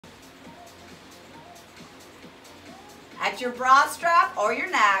at your bra strap or your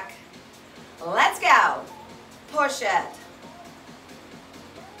neck. Let's go. Push it.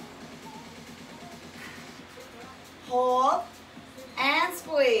 Hold and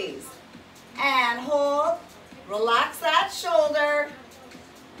squeeze. And hold. Relax that shoulder.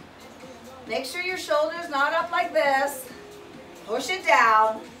 Make sure your shoulder's not up like this. Push it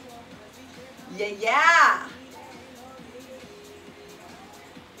down. Yeah.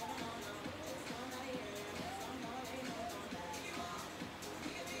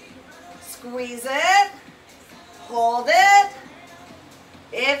 Squeeze it. Hold it.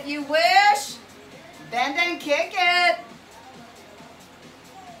 If you wish, bend and kick it.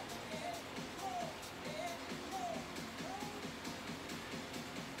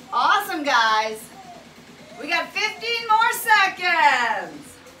 Awesome, guys. We got 15 more seconds.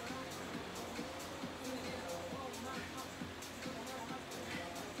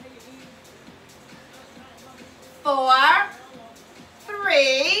 4,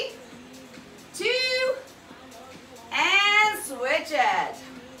 3, 2, and switch it.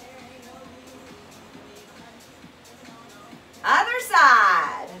 Other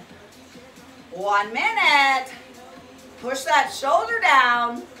side. 1 minute. Push that shoulder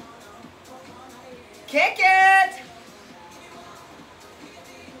down. Kick it.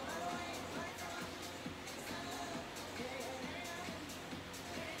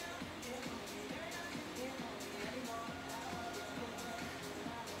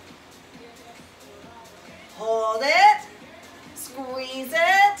 Hold it. Squeeze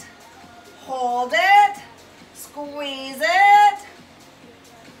it. Hold it. Squeeze it.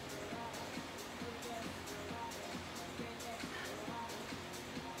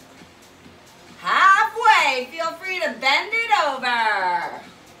 Halfway, feel free to bend it over.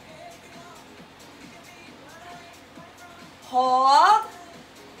 Hold,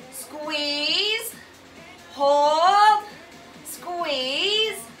 squeeze, hold,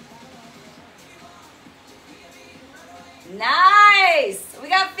 squeeze. Nice. We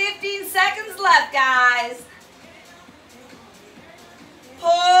got 15 seconds left, guys.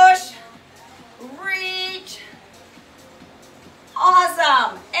 Push.